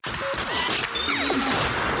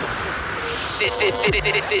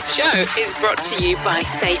This show is brought to you by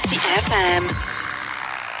Safety FM.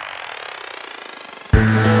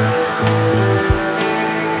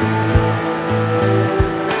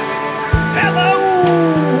 Hello!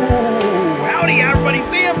 Howdy, everybody.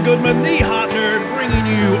 Sam Goodman, the Hop Nerd, bringing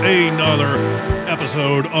you another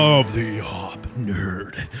episode of the Hop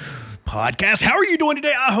Nerd Podcast. How are you doing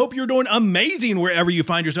today? I hope you're doing amazing wherever you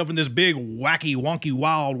find yourself in this big, wacky, wonky,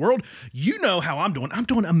 wild world. You know how I'm doing. I'm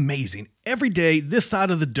doing amazing. Every day, this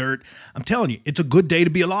side of the dirt, I'm telling you, it's a good day to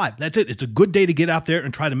be alive. That's it. It's a good day to get out there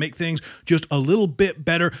and try to make things just a little bit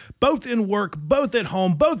better, both in work, both at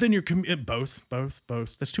home, both in your community, both.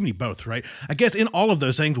 That's too many both, right? I guess in all of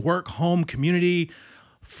those things, work, home, community,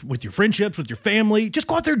 with your friendships, with your family, just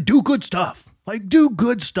go out there and do good stuff. Like, do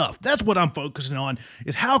good stuff. That's what I'm focusing on,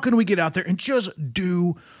 is how can we get out there and just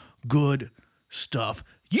do good stuff.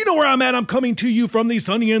 You know where I'm at. I'm coming to you from the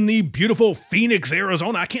sunny and the beautiful Phoenix,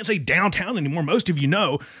 Arizona. I can't say downtown anymore. Most of you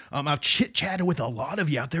know. I've chit-chatted with a lot of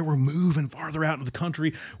you out there. We're moving farther out into the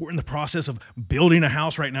country. We're in the process of building a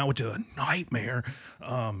house right now, which is a nightmare.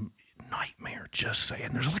 Just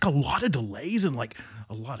saying. There's like a lot of delays and like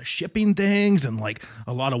a lot of shipping things and like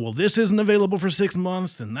a lot of, well, this isn't available for 6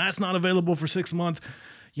 months and that's not available for 6 months.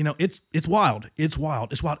 You know, it's wild. It's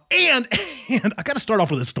wild. And I got to start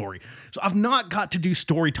off with a story. So I've not got to do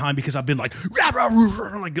story time because I've been like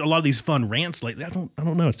a lot of these fun rants lately. I don't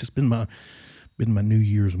know. It's just been my New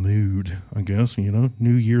Year's mood, I guess, you know,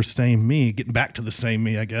 New Year's same me, getting back to the same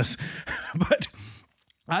me, I guess. But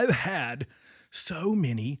I've had so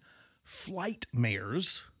many flight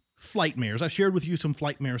mares. I've shared with you some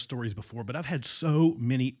flight mare stories before, but I've had so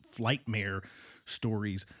many flight mare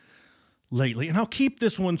stories lately, and I'll keep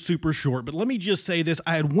this one super short, but let me just say this.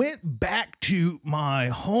 I had went back to my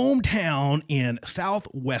hometown in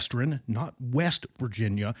southwestern, not West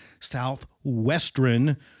Virginia,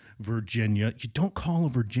 southwestern Virginia. You don't call a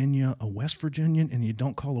Virginia a West Virginian, and you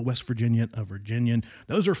don't call a West Virginian a Virginian.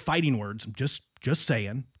 Those are fighting words. Just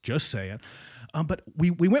saying. But we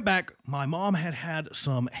went back. My mom had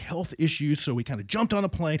some health issues, so we kind of jumped on a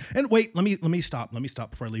plane. And wait, let me stop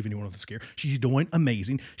before I leave anyone with a scare. She's doing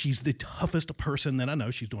amazing. She's the toughest person that I know.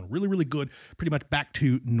 She's doing really, really good, pretty much back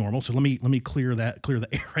to normal. So let me clear the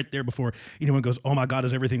air right there before anyone goes, oh my God,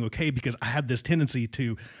 is everything okay? Because I have this tendency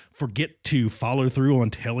to forget to follow through on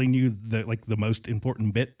telling you the most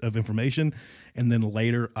important bit of information. And then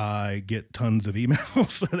later I get tons of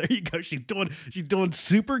emails. So there you go. She's doing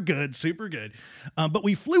super good. But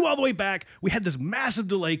we flew all the way back. We had this massive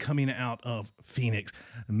delay coming out of Phoenix.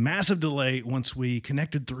 Massive delay once we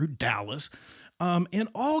connected through Dallas. And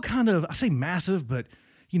all kind of, I say massive, but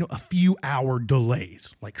you know, a few hour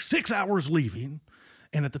delays, like 6 hours leaving.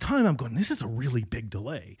 And at the time I'm going, this is a really big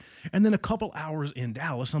delay. And then a couple hours in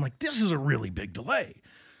Dallas, I'm like, this is a really big delay.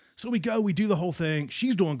 So we do the whole thing.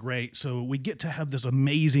 She's doing great. So we get to have this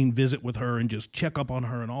amazing visit with her and just check up on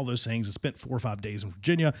her and all those things. I spent 4 or 5 days in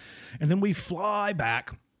Virginia. And then we fly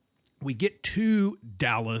back. We get to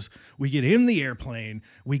Dallas. We get in the airplane.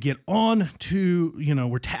 We get on to,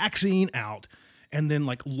 we're taxiing out. And then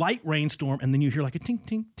like light rainstorm. And then you hear like a tink,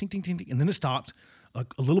 tink, tink, tink, tink, tink. And then it stops. A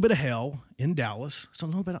little bit of hell in Dallas. So a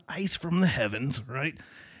little bit of ice from the heavens, right?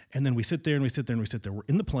 And then we sit there. We're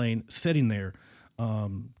in the plane, sitting there.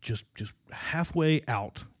 Just halfway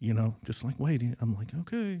out, just like waiting. I'm like,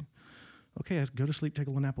 okay, I go to sleep, take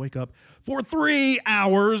a little nap, wake up for 3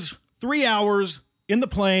 hours in the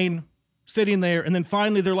plane, sitting there. And then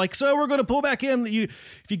finally they're like, so we're going to pull back in.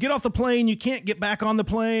 If you get off the plane, you can't get back on the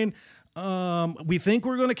plane. We think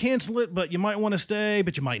we're going to cancel it, but you might want to stay,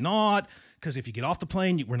 but you might not. Because if you get off the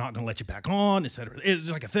plane, we're not going to let you back on, et cetera. It's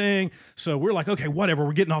like a thing. So we're like, okay, whatever.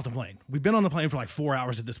 We're getting off the plane. We've been on the plane for like 4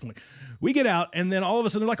 hours at this point. We get out, and then all of a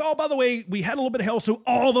sudden, they're like, oh, by the way, we had a little bit of hell, so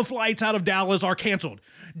all the flights out of Dallas are canceled.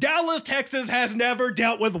 Dallas, Texas has never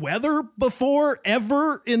dealt with weather before,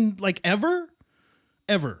 ever. Ever.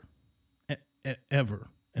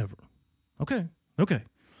 Okay.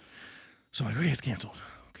 So I'm like, okay, it's canceled.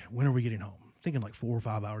 Okay, when are we getting home? Thinking like 4 or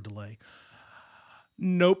 5 hour delay.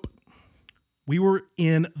 Nope. We were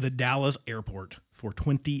in the Dallas airport for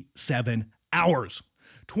 27 hours.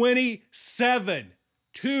 27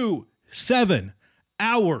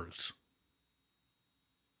 hours.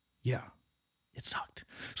 Yeah, it sucked.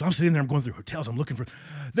 So I'm sitting there, I'm going through hotels, I'm looking for,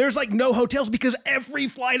 there's like no hotels because every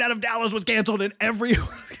flight out of Dallas was canceled and every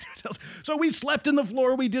hotels. So we slept in the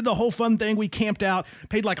floor, we did the whole fun thing, we camped out,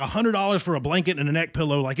 paid like $100 for a blanket and a neck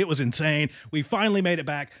pillow, like it was insane. We finally made it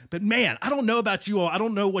back. But man, I don't know about you all, I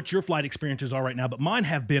don't know what your flight experiences are right now, but mine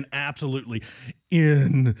have been absolutely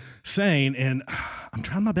insane. And I'm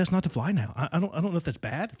trying my best not to fly now. I don't know if that's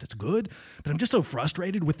bad, if that's good, but I'm just so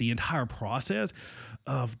frustrated with the entire process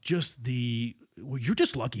of just well, you're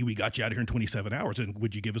just lucky we got you out of here in 27 hours, and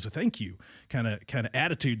would you give us a thank you kind of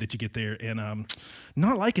attitude that you get there, and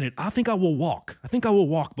not liking it. I think I will walk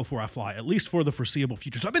before I fly, at least for the foreseeable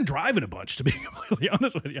future. So I've been driving a bunch, to be completely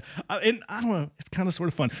honest with you, and I don't know, it's kind of sort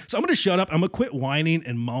of fun. So I'm going to shut up. I'm going to quit whining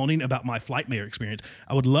and moaning about my flightmare experience.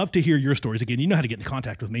 I would love to hear your stories. Again, you know how to get in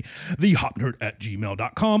contact with me,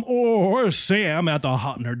 thehopnerd@gmail.com or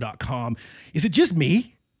sam@thehopnerd.com. Is it just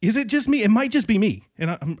me? Is it just me? It might just be me.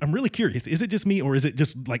 And I'm really curious. Is it just me, or is it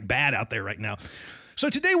just like bad out there right now? So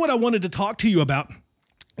today what I wanted to talk to you about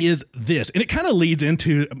is this. And it kind of leads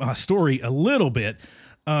into my story a little bit,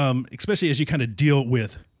 especially as you kind of deal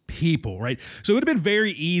with people, right? So it would have been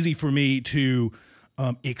very easy for me to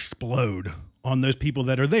explode on those people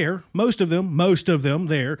that are there, most of them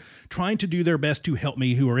there, trying to do their best to help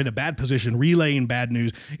me, who are in a bad position, relaying bad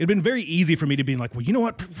news. It'd been very easy for me to be like, well, you know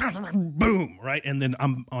what? Boom, right? And then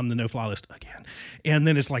I'm on the no-fly list again. And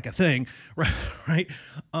then it's like a thing, right?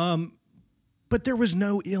 But there was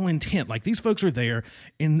no ill intent. Like, these folks are there,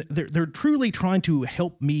 and they're truly trying to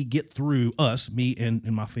help me get through, me and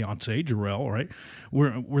my fiance Jarrell, right?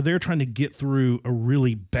 We're there trying to get through a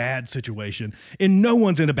really bad situation, and no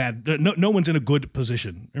one's in a good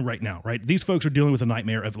position right now, right? These folks are dealing with a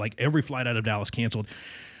nightmare of like every flight out of Dallas canceled.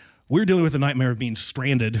 We're dealing with a nightmare of being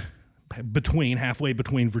stranded halfway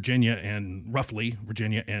between Virginia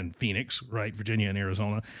and Phoenix, right? Virginia and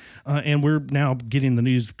Arizona. And we're now getting the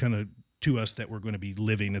news kind of to us that we're going to be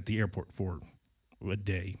living at the airport for a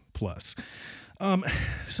day plus.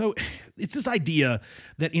 So it's this idea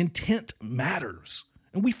that intent matters.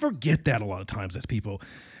 And we forget that a lot of times as people,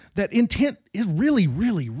 that intent is really,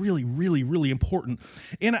 really, really, really, really important.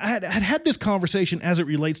 And I had this conversation as it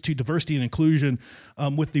relates to diversity and inclusion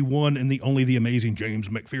with the one and the only, the amazing James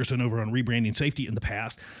McPherson over on Rebranding Safety in the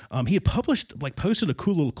past. He had posted a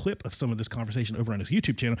cool little clip of some of this conversation over on his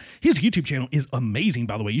YouTube channel. His YouTube channel is amazing,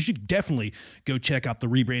 by the way. You should definitely go check out the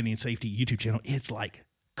Rebranding Safety YouTube channel. It's like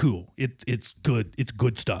cool. It's good. It's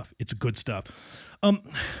good stuff. It's good stuff.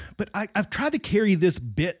 But I've tried to carry this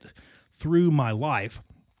bit through my life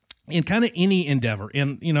in kind of any endeavor.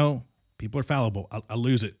 And, you know, people are fallible. I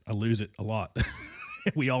lose it a lot.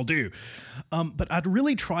 We all do. But I'd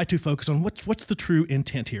really try to focus on what's the true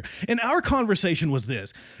intent here. And our conversation was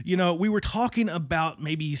this. You know, we were talking about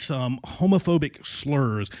maybe some homophobic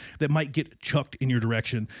slurs that might get chucked in your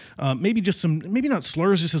direction. Maybe not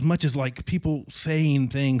slurs just as much as like people saying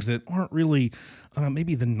things that aren't really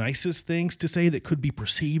maybe the nicest things to say, that could be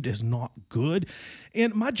perceived as not good.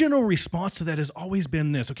 And my general response to that has always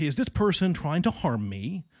been this. Okay, is this person trying to harm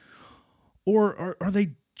me? Or are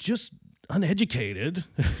they just uneducated?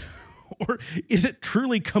 Or is it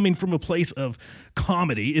truly coming from a place of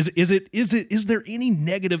comedy? Is there any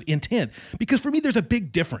negative intent? Because for me, there's a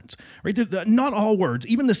big difference, right? Not all words,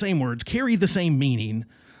 even the same words, carry the same meaning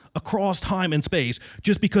across time and space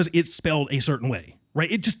just because it's spelled a certain way. Right?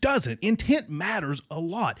 It just doesn't. Intent matters a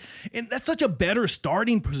lot. And that's such a better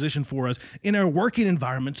starting position for us in our working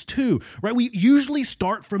environments too, right? We usually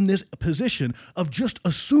start from this position of just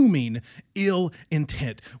assuming ill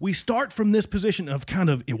intent. We start from this position of kind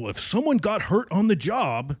of, well, if someone got hurt on the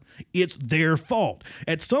job, it's their fault.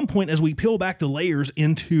 At some point, as we peel back the layers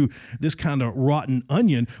into this kind of rotten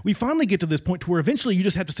onion, we finally get to this point to where eventually you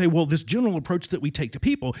just have to say, well, this general approach that we take to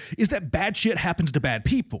people is that bad shit happens to bad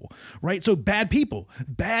people, right? So bad people,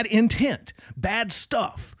 bad intent, bad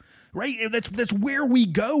stuff, right? That's where we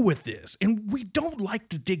go with this. And we don't like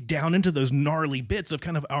to dig down into those gnarly bits of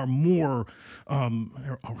kind of our more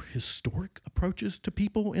our historic approaches to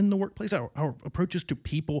people in the workplace, our approaches to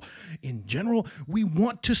people in general. We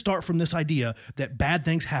want to start from this idea that bad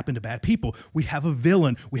things happen to bad people. We have a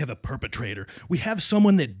villain, we have a perpetrator, we have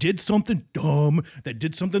someone that did something dumb, that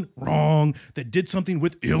did something wrong, that did something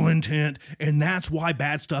with ill intent, and that's why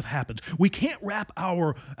bad stuff happens. We can't wrap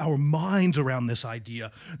our minds around this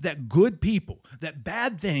idea that that that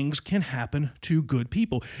bad things can happen to good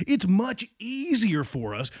people. It's much easier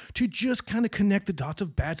for us to just kind of connect the dots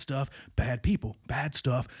of bad stuff, bad people, bad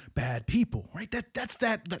stuff, bad people, right? That's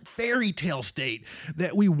that fairy tale state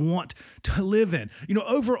that we want to live in.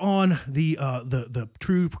 Over on the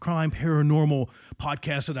true crime paranormal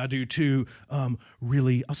podcast that I do too,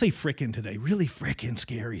 really, I'll say frickin' today, really frickin'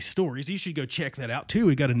 scary stories. You should go check that out too.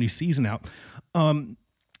 We got a new season out.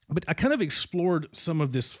 But I kind of explored some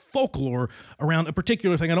of this folklore around a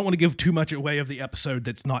particular thing. I don't want to give too much away of the episode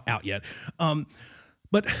that's not out yet.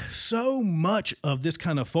 But so much of this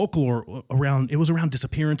kind of folklore was around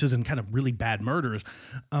disappearances and kind of really bad murders,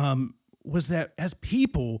 was that as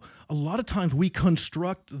people, a lot of times we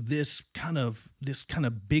construct this kind of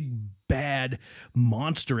big bad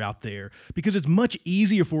monster out there because it's much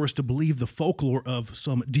easier for us to believe the folklore of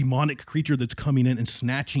some demonic creature that's coming in and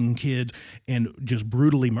snatching kids and just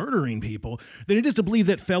brutally murdering people than it is to believe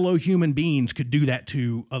that fellow human beings could do that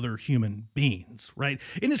to other human beings, right?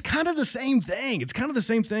 And it's kind of the same thing. It's kind of the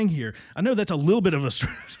same thing here. I know that's a little bit of a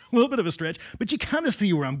stretch, but you kind of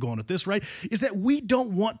see where I'm going with this, right? Is that we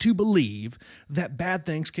don't want to believe that bad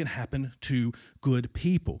things can happen to good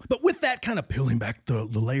people. But with that kind of peeling back the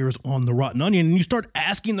layers on the rotten onion, and you start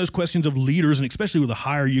asking those questions of leaders, and especially with the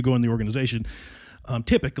higher you go in the organization,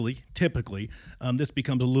 typically, this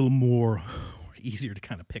becomes a little more easier to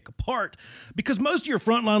kind of pick apart, because most of your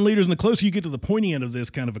frontline leaders, and the closer you get to the pointy end of this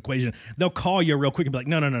kind of equation, they'll call you real quick and be like,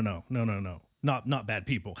 no. Not bad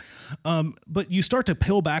people. But you start to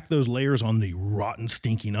peel back those layers on the rotten,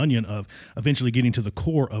 stinking onion of eventually getting to the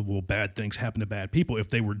core of, well, bad things happen to bad people.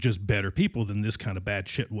 If they were just better people, then this kind of bad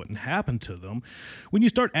shit wouldn't happen to them. When you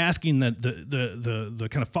start asking the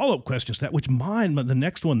kind of follow-up questions to that, which the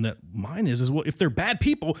next one that mine is, well, if they're bad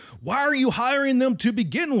people, why are you hiring them to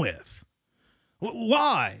begin with?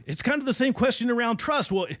 Why? It's kind of the same question around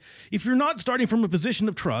trust. Well, if you're not starting from a position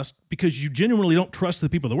of trust because you genuinely don't trust the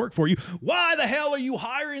people that work for you, why the hell are you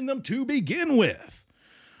hiring them to begin with?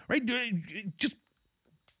 Right? Just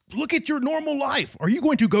look at your normal life. Are you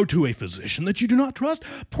going to go to a physician that you do not trust?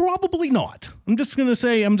 Probably not. I'm just going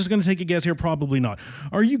to take a guess here. Probably not.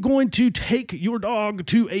 Are you going to take your dog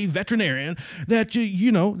to a veterinarian that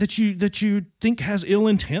you think has ill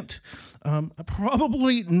intent?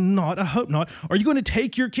 Probably not. I hope not. Are you going to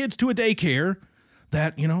take your kids to a daycare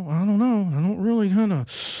that, I don't know. I don't really I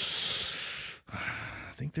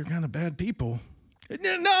think they're kind of bad people.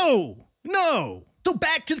 No. So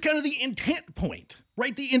back to kind of the intent point,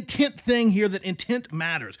 right? The intent thing here, that intent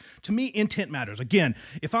matters. To me, intent matters. Again,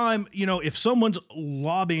 if someone's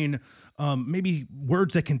lobbing maybe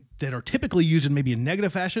words that are typically used in maybe a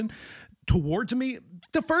negative fashion towards me,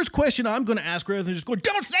 the first question I'm going to ask, rather than just going,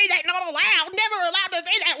 don't say that, not allowed, never allowed to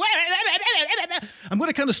say that, I'm going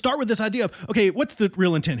to kind of start with this idea of, okay, what's the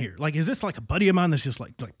real intent here? Like, is this like a buddy of mine that's just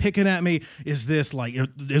like picking at me? Is this like,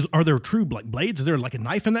 are there true like blades? Is there like a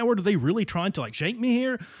knife in that word? Are they really trying to like shank me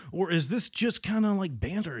here? Or is this just kind of like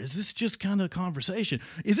banter? Is this just kind of conversation?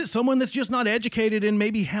 Is it someone that's just not educated in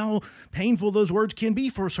maybe how painful those words can be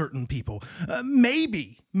for certain people?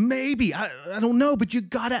 Maybe, I don't know, but you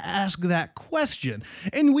got to ask that question.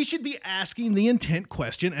 And we should be asking the intent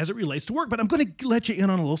question as it relates to work. But I'm going to let you in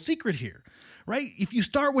on a little secret here, right? If you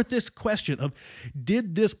start with this question of,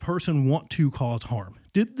 did this person want to cause harm?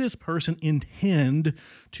 Did this person intend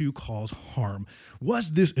to cause harm?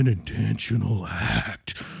 Was this an intentional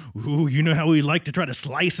act? Ooh, you know how we like to try to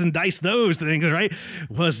slice and dice those things, right?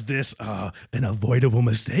 Was this an avoidable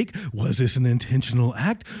mistake? Was this an intentional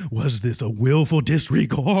act? Was this a willful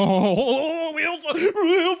disregard? Oh,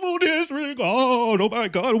 willful disregard. Oh my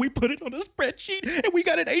God, we put it on a spreadsheet and we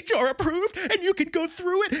got it HR approved, and you can go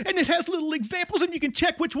through it and it has little examples and you can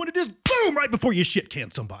check which one it is, boom, right before you shit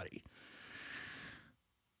can somebody.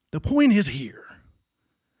 The point is here,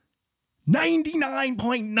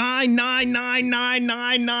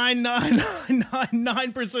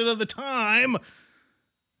 99.999999999% of the time,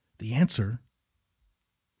 the answer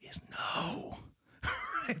is no.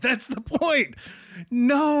 That's the point.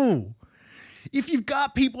 No. If you've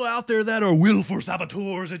got people out there that are willful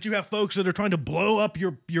saboteurs, that you have folks that are trying to blow up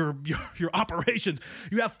your operations,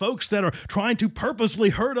 you have folks that are trying to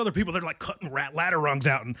purposely hurt other people, they're like cutting ladder rungs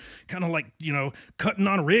out and kind of like, cutting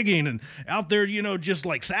on rigging and out there, just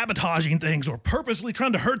like sabotaging things or purposely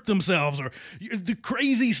trying to hurt themselves or the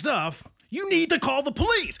crazy stuff. You need to call the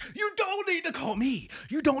police. You don't need to call me.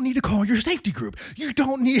 You don't need to call your safety group. You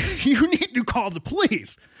need to call the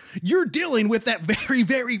police. You're dealing with that very,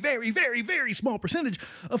 very, very, very, very small percentage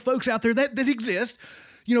of folks out there that exist.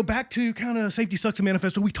 Back to kind of Safety Sucks and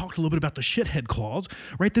Manifesto, we talked a little bit about the shithead clause,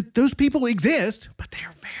 right? That those people exist, but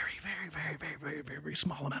they're very, very, very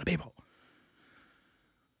small amount of people.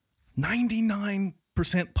 99%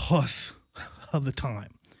 plus of the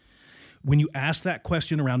time, when you ask that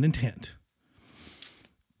question around intent,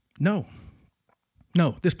 no,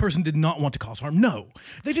 this person did not want to cause harm. No,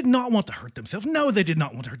 they did not want to hurt themselves. No, they did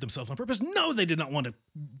not want to hurt themselves on purpose. No, they did not want to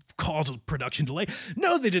cause a production delay.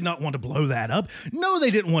 No, they did not want to blow that up. No, they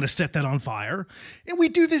didn't want to set that on fire. And we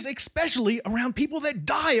do this especially around people that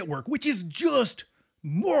die at work, which is just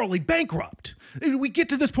morally bankrupt. We get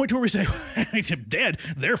to this point where we say, I'm dead,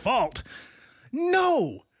 their fault.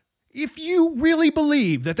 No. If you really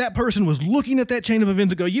believe that person was looking at that chain of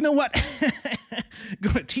events and go, you know what?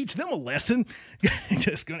 Going to teach them a lesson.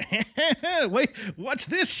 Just going to, wait, watch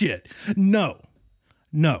this shit. No.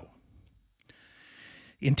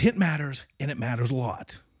 Intent matters, and it matters a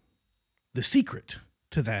lot. The secret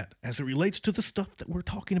to that, as it relates to the stuff that we're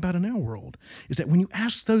talking about in our world, is that when you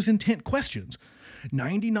ask those intent questions,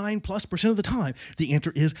 99+% of the time, the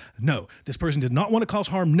answer is no. This person did not want to cause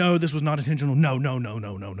harm. No, this was not intentional.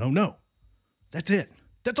 No. That's it.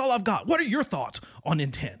 That's all I've got. What are your thoughts on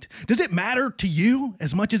intent? Does it matter to you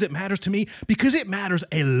as much as it matters to me? Because it matters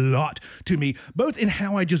a lot to me, both in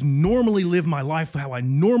how I just normally live my life, how I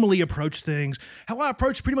normally approach things, how I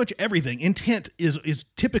approach pretty much everything. Intent is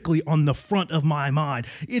typically on the front of my mind.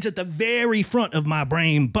 It's at the very front of my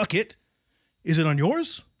brain bucket. Is it on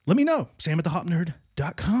yours? Let me know.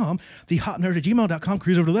 Sam@thehopnerd.com, thehopnerd@gmail.com.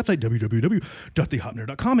 Cruise over to the website,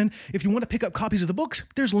 www.thehopnerd.com. And if you want to pick up copies of the books,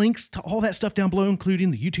 there's links to all that stuff down below, including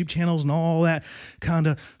the YouTube channels and all that kind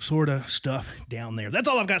of, sort of stuff down there. That's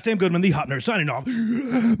all I've got. Sam Goodman, the Hop Nerd, signing off.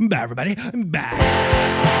 Bye, everybody. Bye.